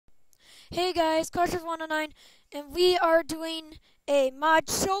Hey guys, Cautious109, and we are doing a mod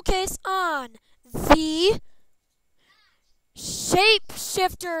showcase on the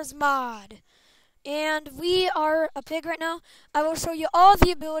Shapeshifters mod. And we are a pig right now. I will show you all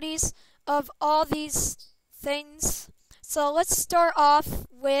the abilities of all these things. So let's start off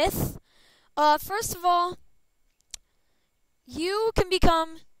with, first of all, you can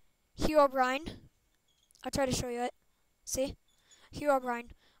become Herobrine. I'll try to show you it. See?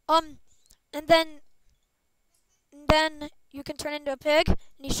 Herobrine. And then you can turn into a pig, and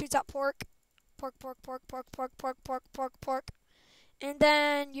he shoots out pork. Pork, pork, pork, pork, pork, pork, pork, pork, pork. And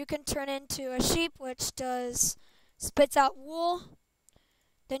then you can turn into a sheep, which spits out wool.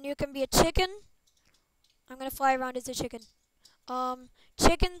 Then you can be a chicken. I'm going to fly around as a chicken.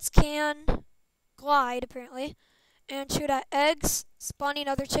 Chickens can glide, apparently, and shoot at eggs, spawning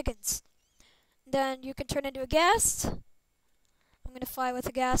other chickens. Then you can turn into a ghast. I'm going to fly with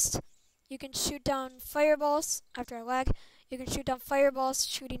a ghast. You can shoot down fireballs after I lag. You can shoot down fireballs,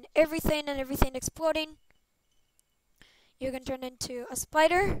 shooting everything and everything exploding. You can turn into a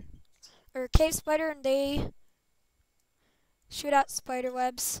spider, or a cave spider, and they shoot out spider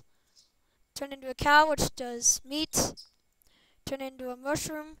webs. Turn into a cow, which does meat. Turn into a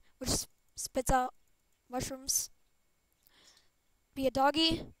mushroom, which spits out mushrooms. Be a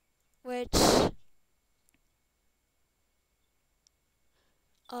doggy, which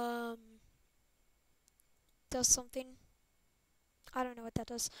does something. I don't know what that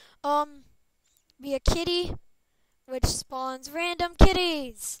does. Be a kitty, which spawns random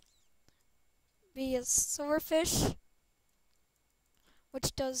kitties. Be a silverfish,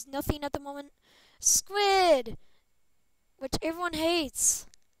 which does nothing at the moment. Squid, which everyone hates.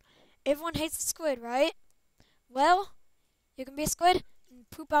 Everyone hates the squid, right? Well, you can be a squid and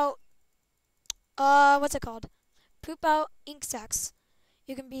poop out, what's it called? Poop out ink sacs.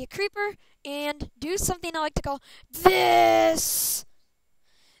 You can be a creeper and do something I like to call this.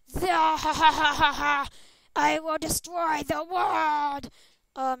 I will destroy the world.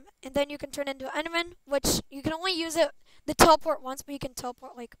 And then you can turn into an Enderman, which you can only use the teleport once, but you can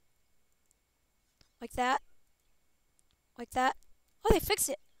teleport like that. Like that. Oh, they fixed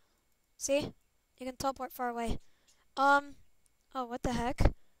it. See? You can teleport far away. Oh, what the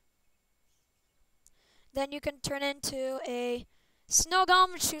heck? Then you can turn into a snow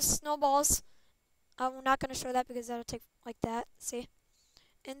golem and shoot snowballs. I'm not going to show that because that'll take like that. See?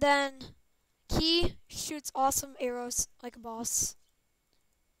 And then he shoots awesome arrows like a boss.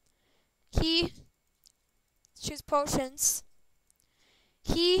 He shoots potions.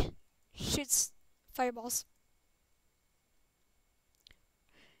 He shoots fireballs.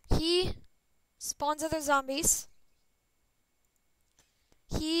 He spawns other zombies.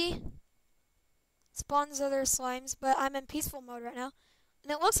 He spawns other slimes, but I'm in peaceful mode right now.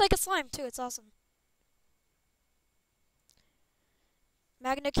 And it looks like a slime too, it's awesome.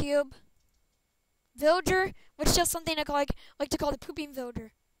 Magna Cube. Villager, which does something I like to call the pooping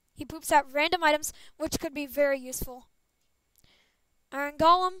villager. He poops out random items, which could be very useful. Iron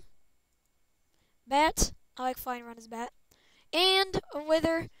Golem. Bat. I like flying around as bat. And a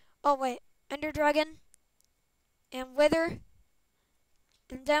Wither. Oh wait, Ender Dragon. And Wither.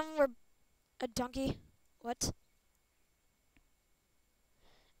 And then we're a donkey. What?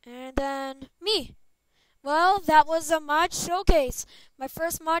 And then me. Well, that was a mod showcase. My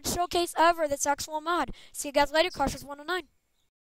first mod showcase ever that's actual mod. See you guys later, Cautious109.